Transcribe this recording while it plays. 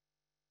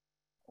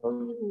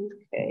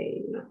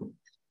Okay,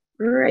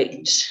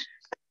 great.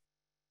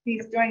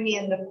 Please join me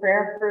in the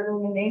prayer for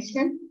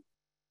illumination.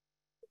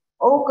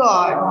 O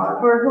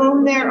God, for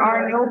whom there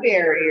are no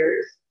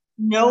barriers,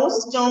 no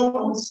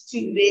stones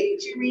too big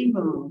to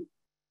remove,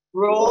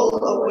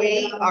 roll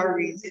away our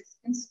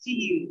resistance to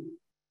you.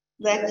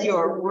 Let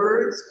your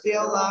words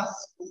fill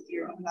us with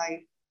your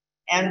life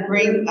and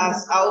bring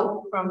us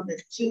out from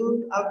the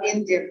tomb of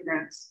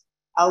indifference,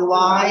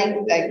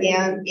 alive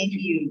again in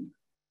you.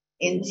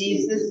 In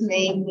Jesus'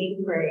 name we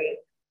pray.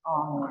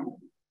 Amen.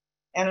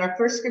 And our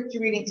first scripture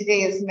reading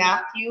today is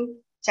Matthew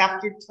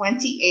chapter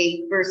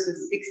 28,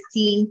 verses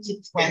 16 to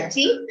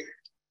 20.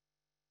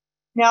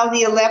 Now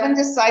the 11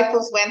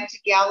 disciples went to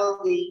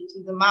Galilee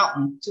to the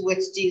mountain to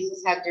which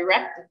Jesus had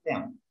directed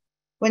them.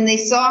 When they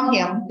saw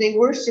him, they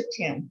worshipped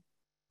him,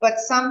 but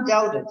some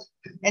doubted.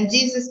 And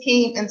Jesus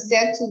came and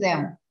said to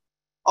them,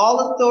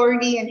 all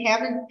authority in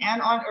heaven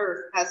and on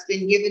earth has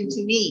been given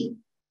to me.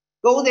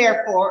 Go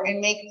therefore and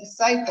make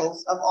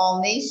disciples of all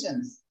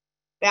nations,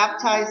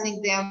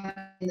 baptizing them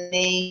in the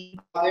name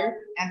of the Father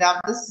and of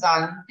the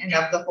Son and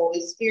of the Holy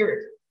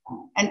Spirit,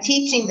 and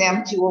teaching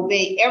them to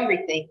obey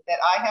everything that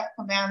I have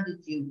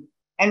commanded you.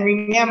 And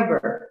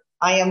remember,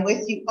 I am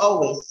with you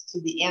always to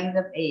the end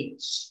of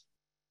age.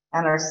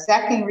 And our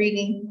second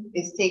reading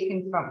is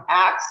taken from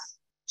Acts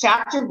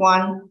chapter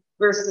 1,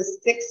 verses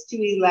 6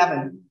 to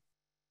 11.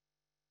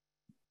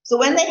 So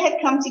when they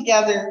had come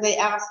together, they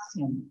asked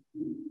him,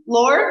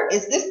 Lord,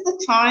 is this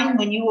the time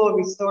when you will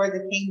restore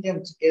the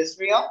kingdom to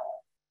Israel?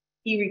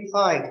 He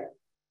replied,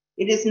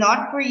 it is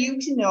not for you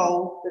to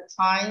know the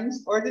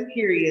times or the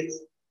periods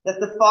that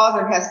the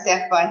Father has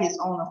set by his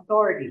own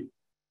authority.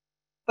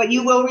 But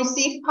you will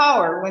receive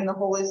power when the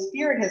Holy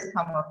Spirit has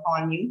come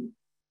upon you,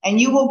 and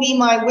you will be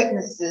my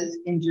witnesses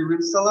in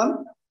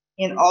Jerusalem,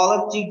 in all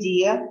of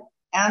Judea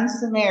and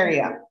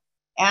Samaria,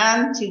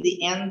 and to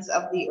the ends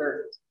of the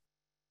earth.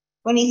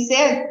 When he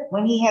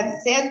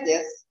had said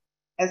this,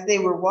 as they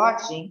were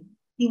watching,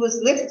 he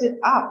was lifted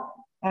up,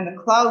 and a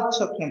cloud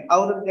took him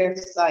out of their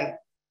sight.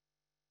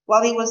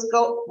 While he was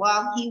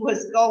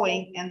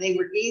going, and they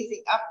were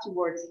gazing up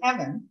towards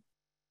heaven,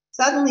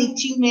 suddenly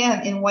two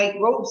men in white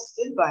robes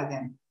stood by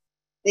them.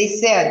 They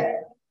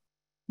said,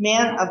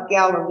 Men of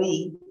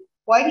Galilee,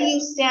 why do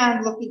you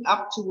stand looking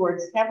up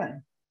towards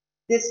heaven?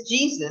 This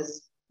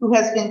Jesus, who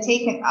has been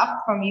taken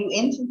up from you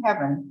into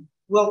heaven,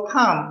 will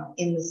come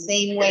in the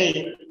same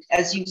way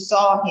as you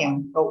saw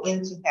him go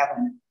into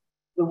heaven.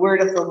 The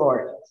word of the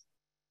Lord.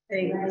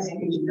 Thanks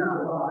be to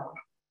God.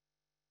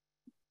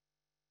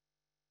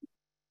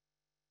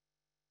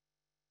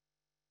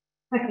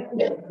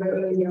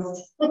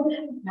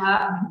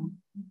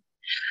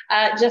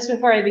 Just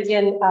before I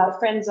begin,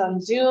 friends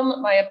on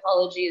Zoom, my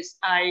apologies.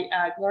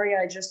 Gloria,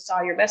 I just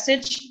saw your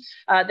message.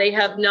 They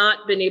have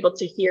not been able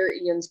to hear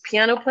Ian's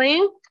piano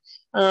playing,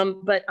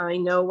 but I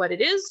know what it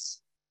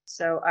is,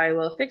 so I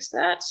will fix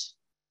that.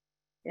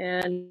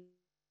 And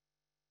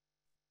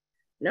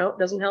no, it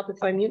doesn't help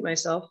if I mute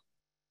myself.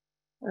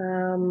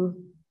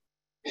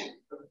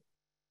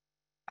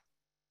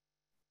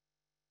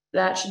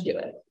 That should do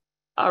it.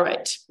 All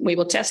right, we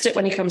will test it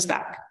when he comes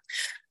back.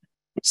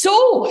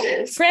 So,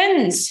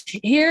 friends,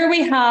 here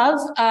we have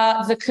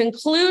the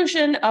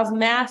conclusion of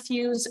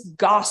Matthew's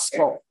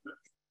gospel.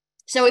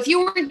 So if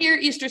you were here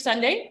Easter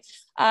Sunday,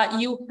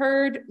 you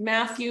heard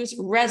Matthew's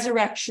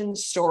resurrection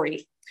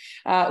story,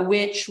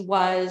 which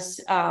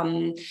was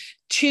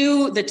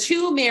the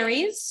two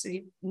Marys,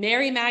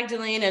 Mary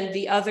Magdalene and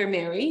the other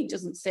Mary,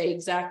 doesn't say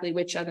exactly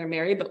which other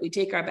Mary, but we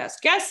take our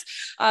best guess,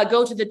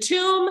 go to the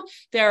tomb.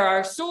 There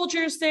are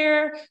soldiers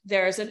there.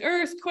 There's an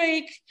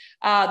earthquake.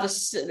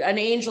 An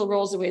angel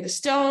rolls away the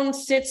stone,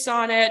 sits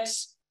on it,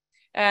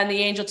 and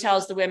the angel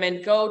tells the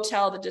women, go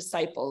tell the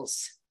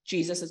disciples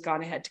Jesus has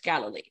gone ahead to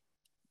Galilee.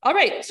 All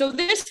right, so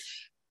this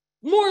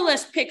more or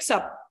less picks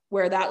up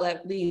where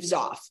that leaves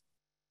off.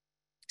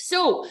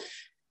 So,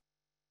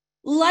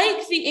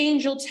 like the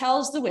angel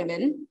tells the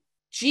women,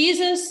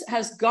 Jesus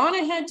has gone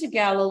ahead to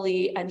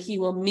Galilee and he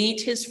will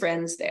meet his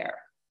friends there.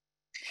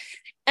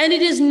 And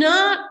it is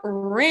not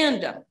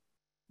random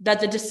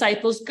that the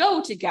disciples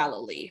go to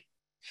Galilee,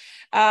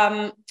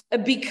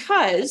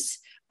 because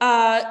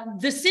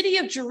the city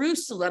of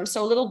Jerusalem,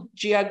 so a little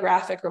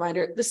geographic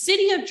reminder, the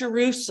city of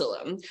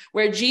Jerusalem,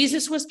 where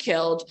Jesus was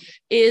killed,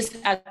 is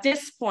at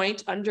this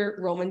point under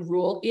Roman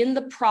rule in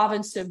the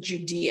province of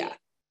Judea.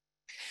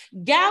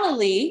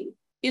 Galilee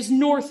is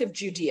north of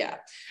Judea.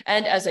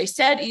 And as I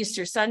said,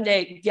 Easter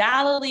Sunday,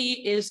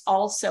 Galilee is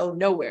also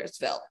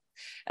Nowheresville.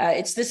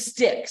 It's the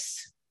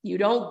sticks. You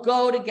don't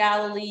go to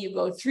Galilee, you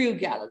go through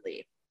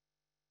Galilee.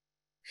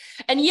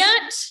 And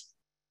yet,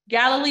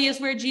 Galilee is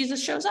where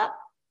Jesus shows up.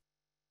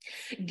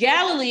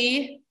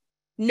 Galilee,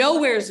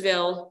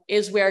 Nowheresville,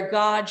 is where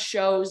God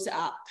shows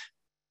up.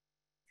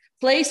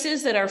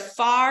 Places that are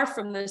far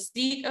from the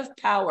seat of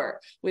power,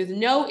 with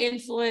no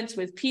influence,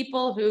 with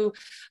people who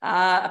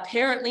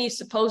apparently,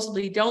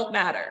 supposedly don't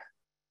matter.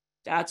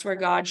 That's where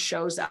God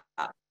shows up.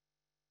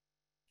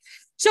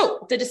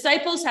 So the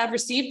disciples have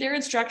received their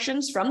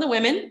instructions from the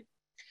women.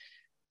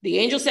 The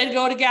angel said,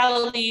 go to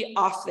Galilee,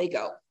 off they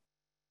go.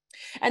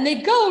 And they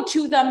go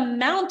to the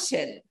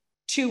mountain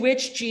to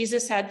which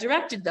Jesus had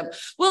directed them.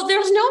 Well,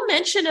 there's no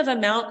mention of a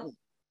mountain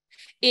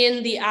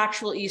in the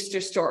actual Easter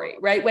story,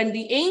 right? When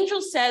the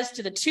angel says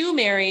to the two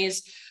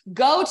Marys,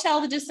 go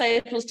tell the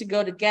disciples to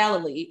go to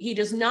Galilee, he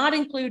does not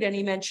include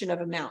any mention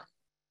of a mountain.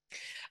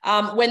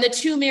 When the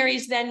two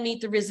Marys then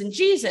meet the risen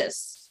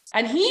Jesus,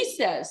 and he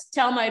says,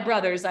 tell my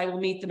brothers I will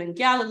meet them in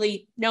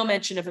Galilee, no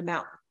mention of a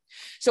mountain.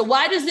 So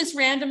why does this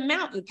random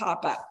mountain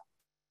pop up?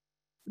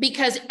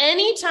 Because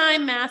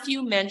anytime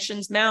Matthew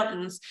mentions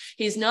mountains,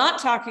 he's not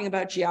talking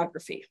about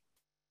geography.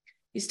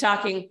 He's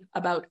talking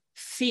about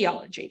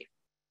theology.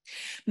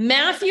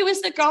 Matthew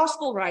is the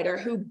gospel writer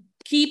who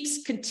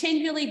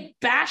continually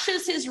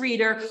bashes his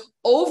reader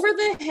over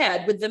the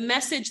head with the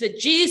message that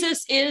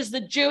Jesus is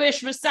the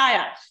Jewish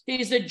Messiah.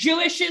 He's the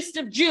Jewishest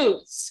of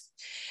Jews.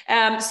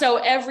 So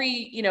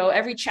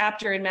every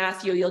chapter in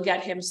Matthew, you'll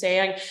get him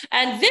saying,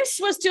 and this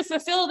was to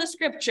fulfill the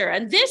scripture,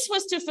 and this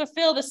was to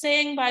fulfill the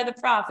saying by the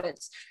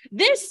prophets.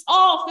 This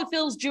all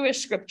fulfills Jewish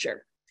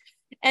scripture.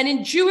 And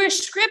in Jewish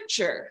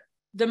scripture,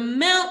 the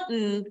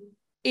mountain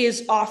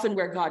is often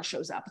where God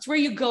shows up. It's where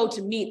you go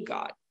to meet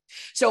God.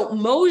 So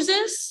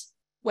Moses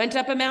went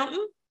up a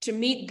mountain to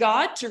meet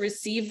God, to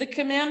receive the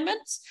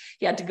commandments.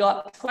 He had to go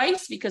up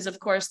twice because, of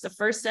course, the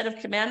first set of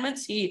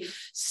commandments he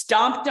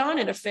stomped on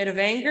in a fit of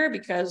anger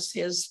because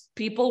his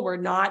people were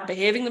not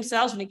behaving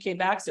themselves when he came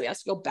back. So he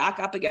has to go back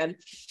up again.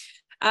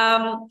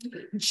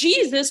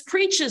 Jesus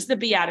preaches the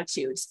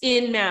Beatitudes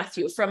in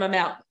Matthew from a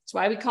mountain. That's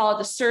why we call it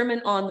the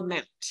Sermon on the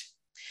Mount.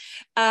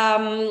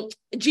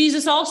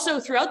 Jesus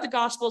also throughout the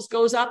Gospels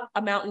goes up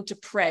a mountain to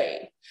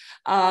pray.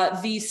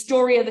 The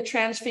story of the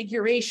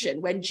Transfiguration,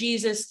 when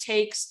Jesus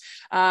takes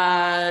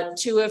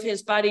three of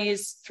his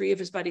buddies,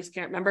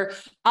 can't remember,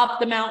 up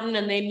the mountain,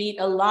 and they meet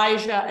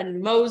Elijah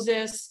and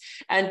Moses,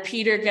 and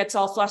Peter gets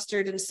all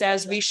flustered and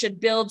says, we should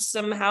build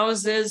some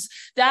houses.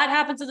 That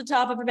happens at the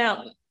top of a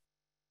mountain.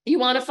 You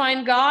want to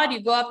find God,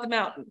 you go up the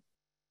mountain,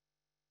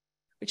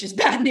 which is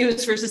bad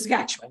news for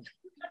Saskatchewan.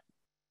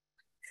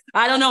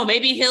 I don't know.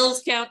 Maybe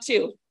hills count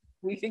too.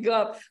 We can go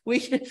up.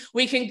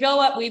 We can go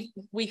up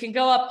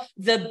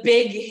the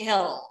big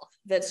hill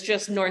that's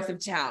just north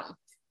of town.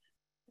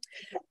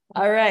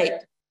 All right.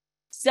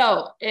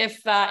 So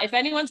if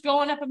anyone's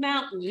going up a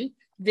mountain,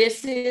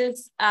 this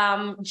is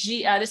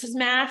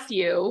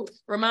Matthew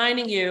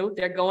reminding you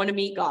they're going to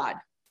meet God.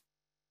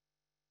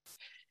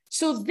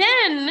 So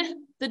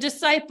then the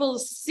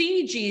disciples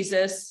see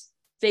Jesus.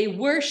 They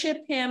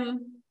worship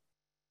him,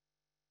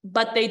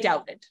 but they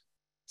doubted,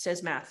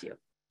 says Matthew.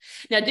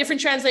 Now,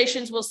 different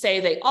translations will say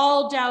they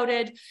all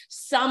doubted.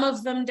 Some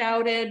of them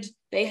doubted.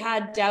 They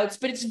had doubts,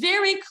 but it's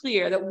very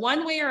clear that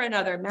one way or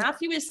another,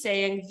 Matthew is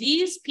saying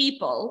these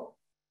people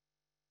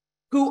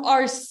who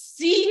are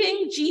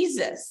seeing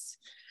Jesus,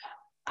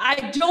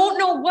 I don't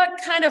know what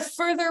kind of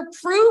further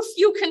proof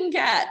you can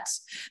get.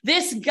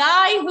 This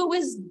guy who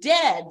was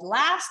dead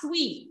last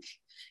week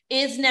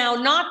is now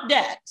not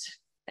dead.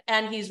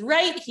 And he's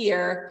right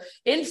here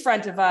in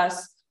front of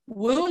us,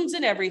 wounds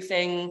and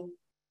everything.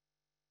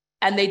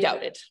 And they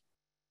doubted.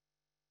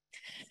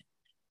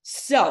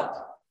 So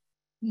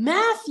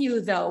Matthew,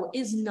 though,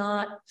 is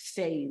not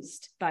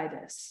fazed by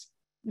this.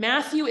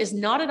 Matthew is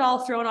not at all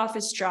thrown off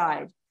his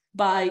stride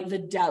by the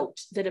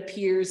doubt that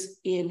appears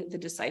in the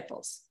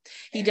disciples.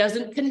 He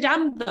doesn't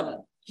condemn them.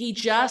 He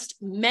just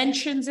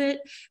mentions it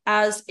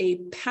as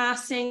a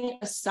passing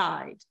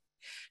aside.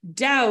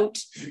 Doubt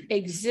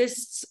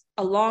exists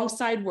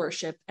alongside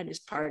worship and is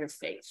part of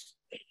faith.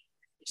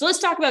 So let's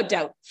talk about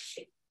doubt.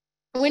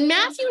 When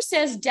Matthew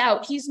says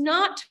doubt, he's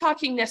not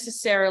talking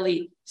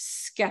necessarily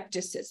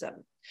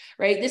skepticism,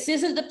 right? This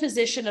isn't the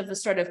position of the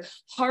sort of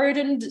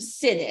hardened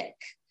cynic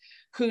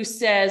who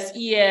says,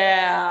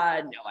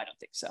 yeah, no, I don't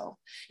think so.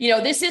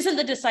 This isn't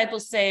the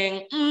disciples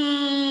saying,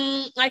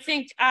 I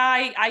think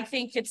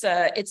it's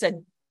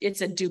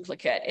a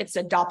duplicate, it's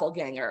a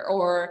doppelganger,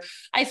 or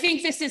I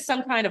think this is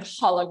some kind of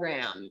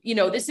hologram.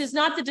 This is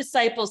not the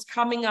disciples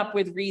coming up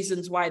with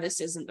reasons why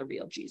this isn't the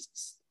real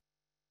Jesus.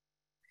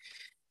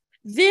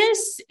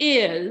 This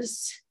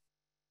is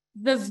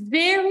the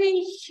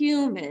very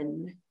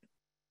human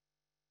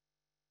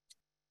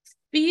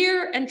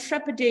fear and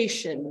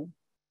trepidation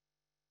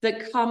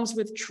that comes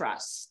with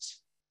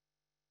trust.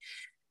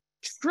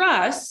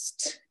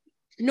 Trust,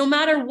 no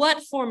matter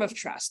what form of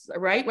trust,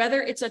 right?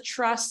 Whether it's a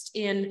trust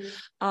in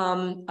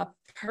a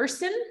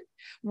person,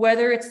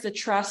 whether it's the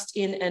trust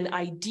in an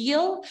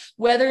ideal,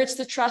 whether it's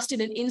the trust in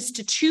an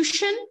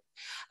institution,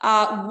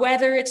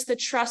 whether it's the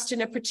trust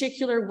in a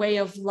particular way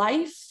of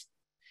life,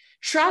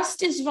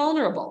 trust is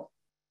vulnerable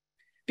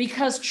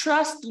because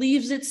trust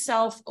leaves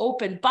itself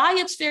open. By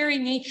its very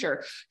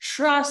nature,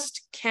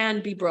 trust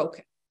can be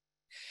broken.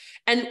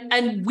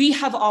 And we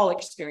have all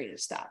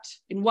experienced that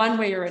in one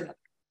way or another,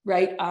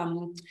 right?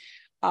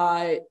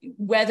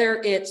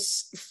 Whether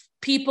it's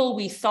people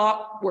we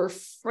thought were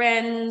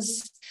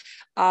friends,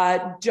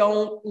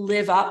 don't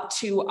live up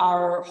to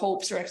our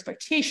hopes or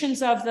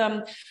expectations of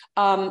them.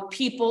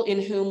 People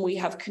in whom we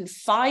have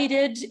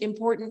confided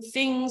important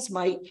things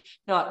might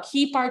not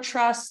keep our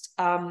trust.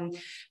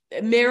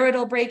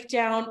 Marital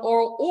breakdown,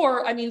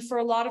 or I mean, for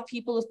a lot of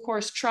people, of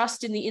course,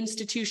 trust in the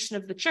institution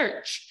of the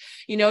church.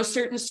 You know,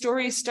 certain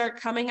stories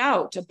start coming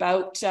out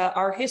about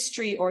our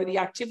history or the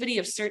activity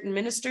of certain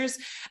ministers,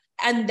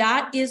 and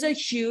that is a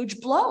huge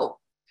blow.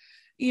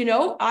 You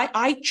know,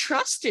 I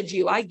trusted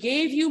you. I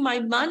gave you my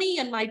money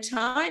and my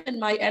time and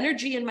my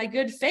energy and my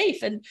good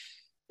faith, and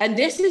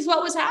this is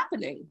what was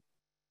happening.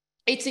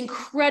 It's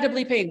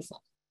incredibly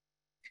painful.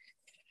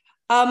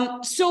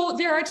 So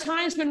there are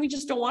times when we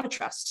just don't want to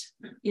trust,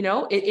 you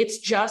know, it's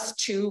just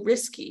too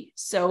risky.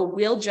 So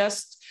we'll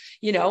just,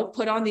 you know,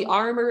 put on the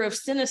armor of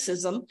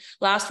cynicism.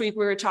 Last week,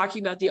 we were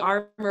talking about the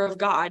armor of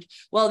God.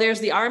 Well, there's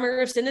the armor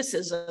of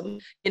cynicism,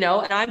 you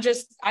know, and I'm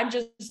just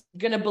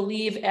going to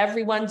believe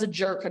everyone's a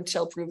jerk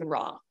until proven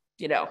wrong,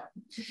 you know.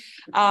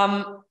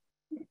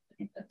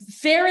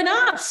 Fair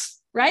enough,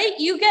 right?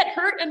 You get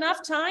hurt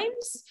enough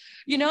times.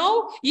 You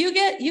know, you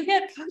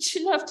get punched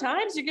enough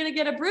times, you're going to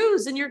get a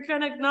bruise, and you're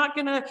not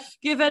going to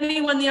give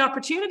anyone the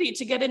opportunity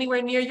to get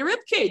anywhere near your rib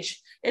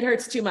cage. It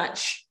hurts too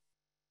much.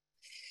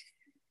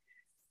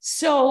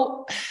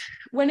 So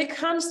when it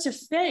comes to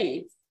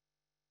faith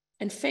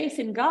and faith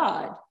in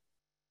God,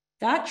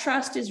 that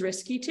trust is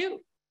risky too,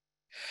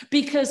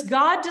 because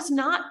God does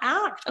not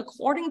act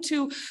according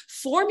to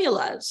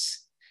formulas.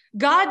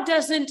 God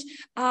doesn't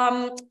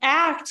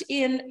act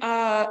in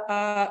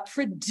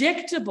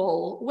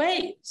predictable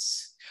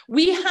ways.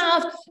 We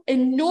have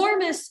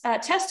enormous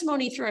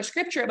testimony through our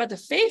scripture about the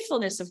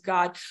faithfulness of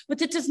God, but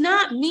that does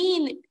not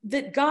mean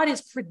that God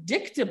is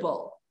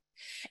predictable.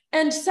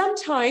 And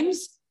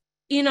sometimes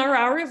in our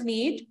hour of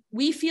need,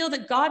 we feel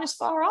that God is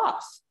far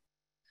off.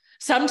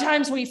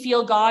 Sometimes we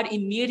feel God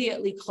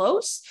immediately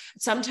close.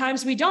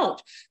 Sometimes we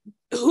don't.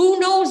 Who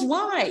knows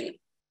why?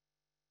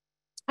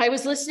 I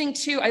listened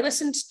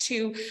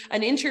to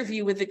an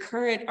interview with the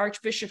current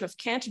Archbishop of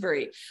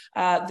Canterbury,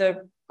 I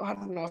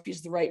don't know if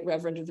he's the right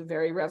reverend or the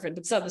very reverend,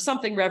 but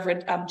something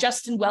reverend,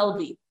 Justin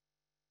Welby.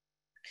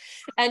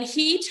 And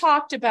he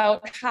talked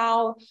about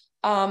how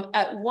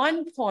at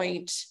one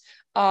point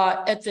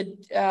I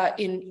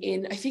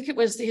think it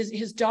was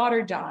his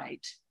daughter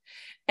died.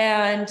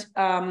 And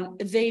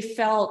they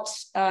felt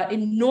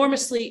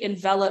enormously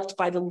enveloped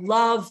by the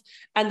love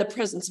and the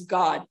presence of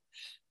God.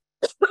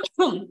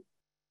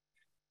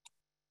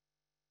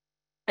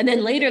 And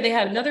then later they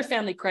had another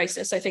family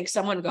crisis. I think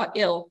someone got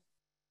ill,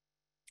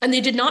 and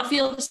they did not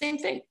feel the same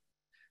thing,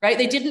 right?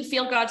 They didn't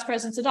feel God's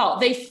presence at all.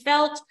 They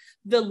felt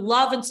the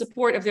love and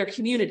support of their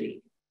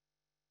community,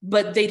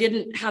 but they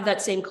didn't have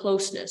that same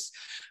closeness.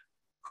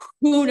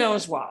 Who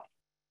knows why?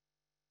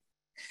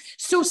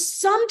 So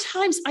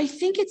sometimes I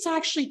think it's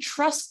actually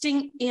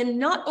trusting in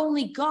not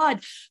only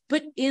God,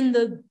 but in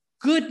the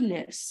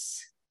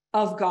goodness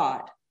of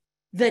God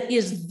that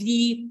is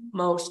the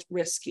most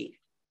risky.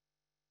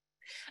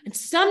 And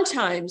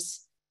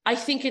sometimes I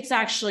think it's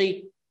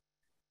actually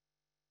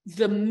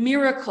the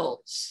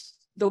miracles,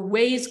 the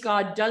ways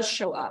God does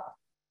show up,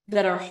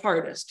 that are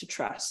hardest to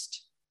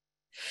trust.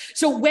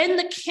 So when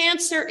the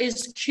cancer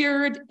is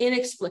cured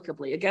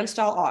inexplicably against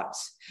all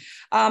odds,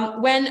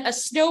 when a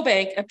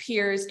snowbank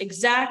appears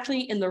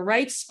exactly in the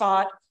right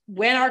spot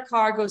when our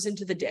car goes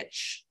into the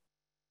ditch,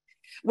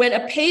 when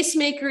a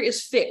pacemaker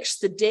is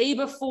fixed the day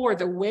before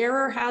the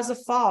wearer has a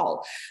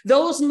fall,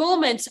 those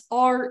moments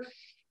are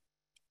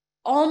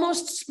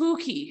almost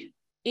spooky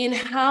in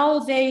how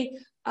they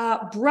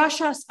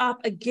brush us up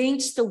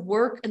against the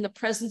work and the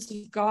presence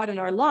of God in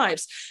our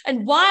lives.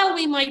 And while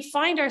we might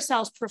find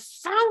ourselves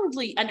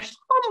profoundly and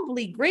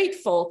humbly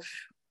grateful,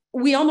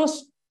 we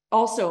almost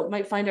also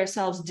might find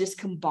ourselves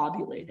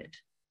discombobulated.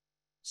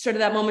 Sort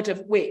of that moment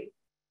of, wait,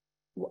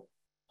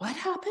 what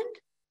happened?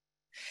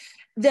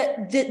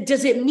 That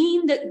does it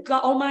mean that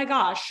God, oh my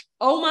gosh,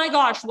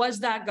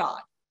 was that God?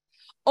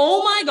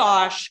 Oh my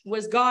gosh,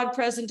 was God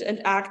present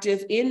and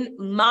active in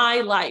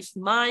my life,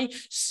 my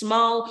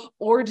small,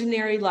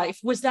 ordinary life?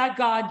 Was that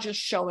God just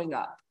showing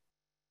up?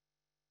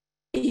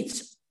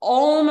 It's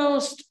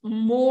almost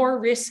more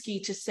risky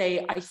to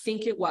say, I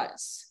think it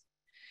was.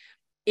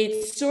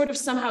 It's sort of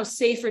somehow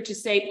safer to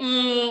say,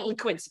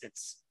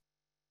 coincidence.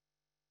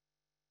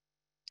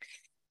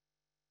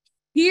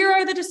 Here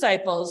are the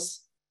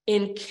disciples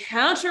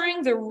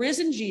encountering the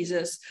risen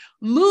Jesus,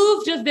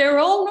 moved of their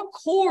own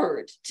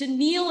accord to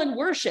kneel and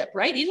worship,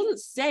 right? He doesn't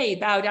say,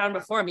 bow down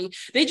before me.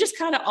 They just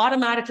kind of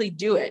automatically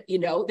do it. You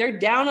know, they're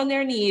down on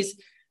their knees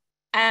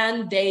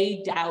and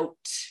they doubt.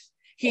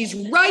 He's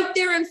right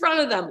there in front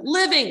of them,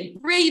 living,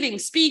 breathing,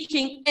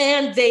 speaking,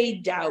 and they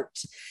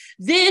doubt.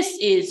 This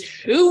is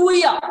who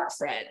we are,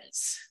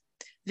 friends.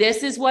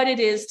 This is what it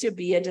is to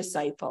be a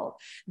disciple.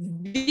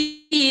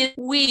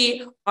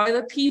 We are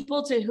the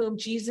people to whom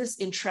Jesus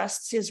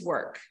entrusts his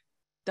work,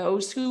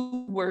 those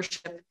who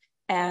worship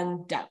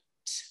and doubt.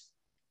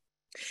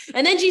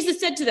 And then Jesus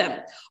said to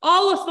them,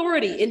 all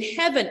authority in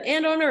heaven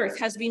and on earth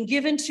has been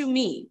given to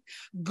me.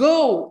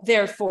 Go,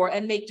 therefore,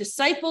 and make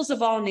disciples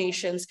of all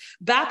nations,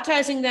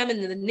 baptizing them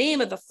in the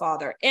name of the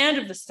Father and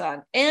of the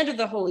Son and of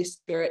the Holy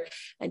Spirit,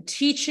 and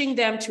teaching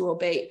them to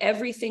obey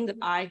everything that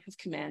I have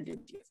commanded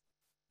you.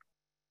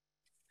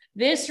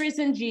 This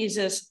risen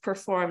Jesus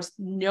performs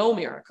no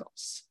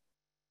miracles,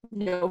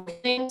 no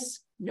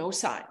things, no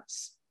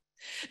signs.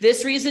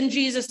 This reason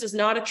Jesus does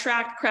not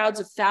attract crowds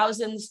of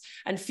thousands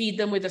and feed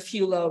them with a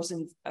few loaves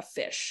and a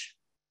fish.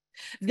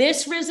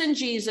 This risen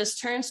Jesus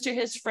turns to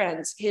his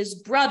friends, his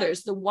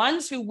brothers, the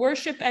ones who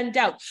worship and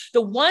doubt,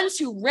 the ones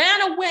who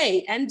ran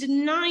away and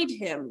denied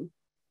him.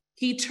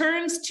 He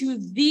turns to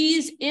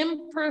these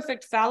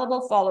imperfect,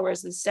 fallible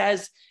followers and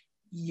says,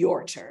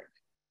 your turn.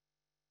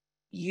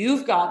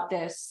 You've got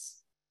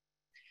this.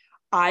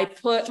 I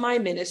put my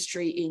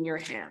ministry in your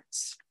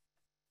hands.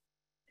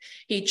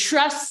 He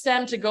trusts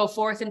them to go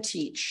forth and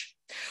teach.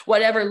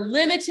 Whatever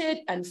limited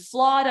and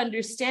flawed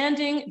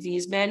understanding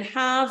these men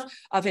have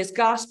of his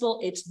gospel,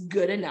 it's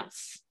good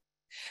enough.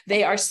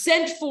 They are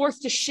sent forth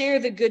to share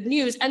the good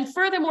news, and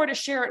furthermore, to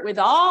share it with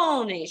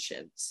all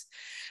nations.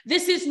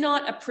 This is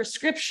not a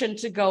prescription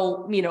to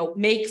go,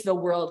 make the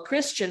world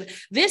Christian.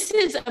 This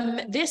is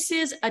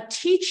a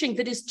teaching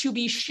that is to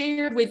be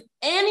shared with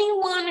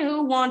anyone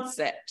who wants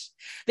it.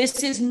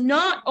 This is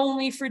not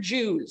only for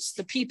Jews,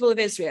 the people of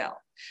Israel.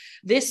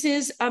 This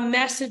is a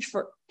message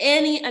for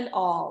any and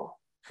all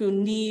who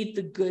need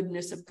the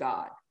goodness of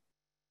God.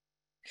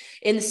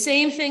 In the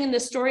same thing in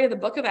the story of the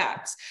book of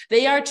Acts,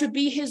 they are to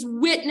be his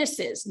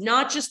witnesses,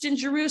 not just in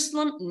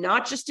Jerusalem,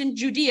 not just in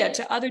Judea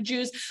to other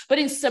Jews, but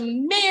in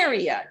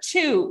Samaria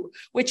too,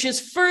 which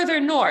is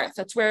further north.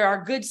 That's where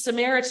our Good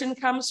Samaritan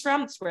comes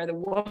from. It's where the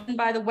woman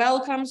by the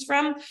well comes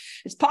from.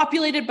 It's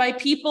populated by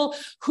people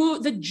who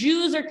the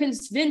Jews are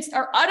convinced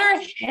are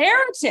utter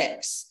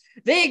heretics.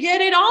 They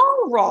get it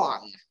all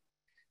wrong.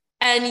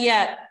 And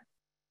yet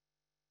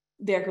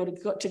they're going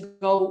to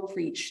go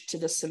preach to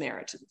the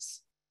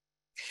Samaritans.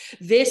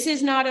 This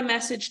is not a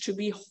message to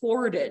be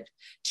hoarded,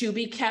 to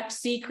be kept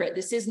secret.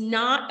 This is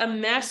not a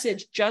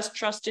message just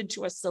trusted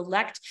to a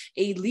select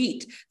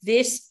elite.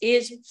 This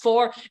is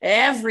for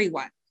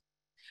everyone,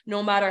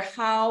 no matter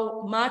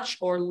how much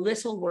or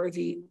little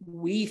worthy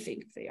we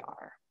think they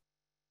are.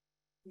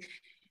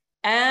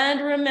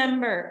 And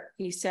remember,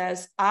 he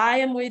says, I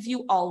am with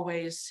you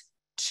always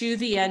to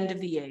the end of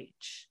the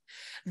age.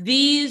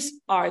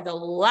 These are the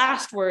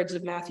last words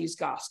of Matthew's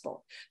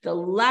gospel, the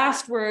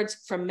last words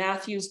from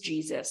Matthew's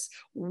Jesus.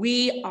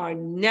 We are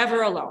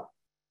never alone.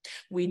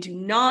 We do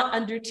not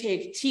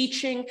undertake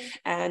teaching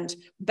and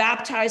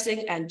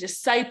baptizing and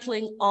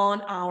discipling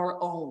on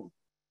our own.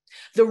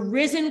 The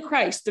risen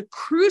Christ, the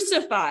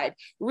crucified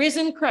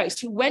risen Christ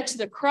who went to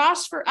the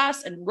cross for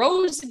us and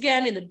rose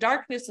again in the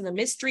darkness and the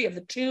mystery of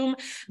the tomb,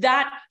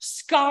 that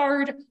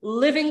scarred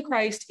living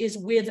Christ is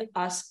with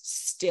us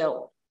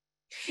still.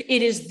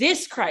 It is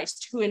this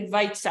Christ who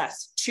invites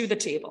us to the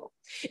table.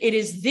 It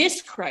is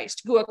this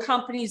Christ who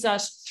accompanies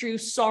us through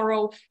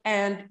sorrow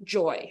and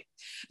joy.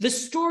 The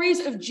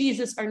stories of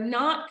Jesus are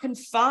not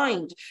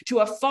confined to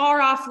a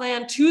far-off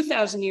land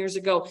 2,000 years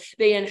ago.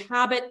 They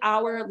inhabit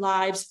our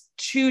lives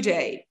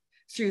today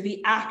through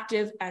the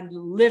active and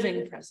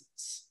living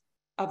presence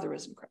of the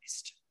risen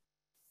Christ.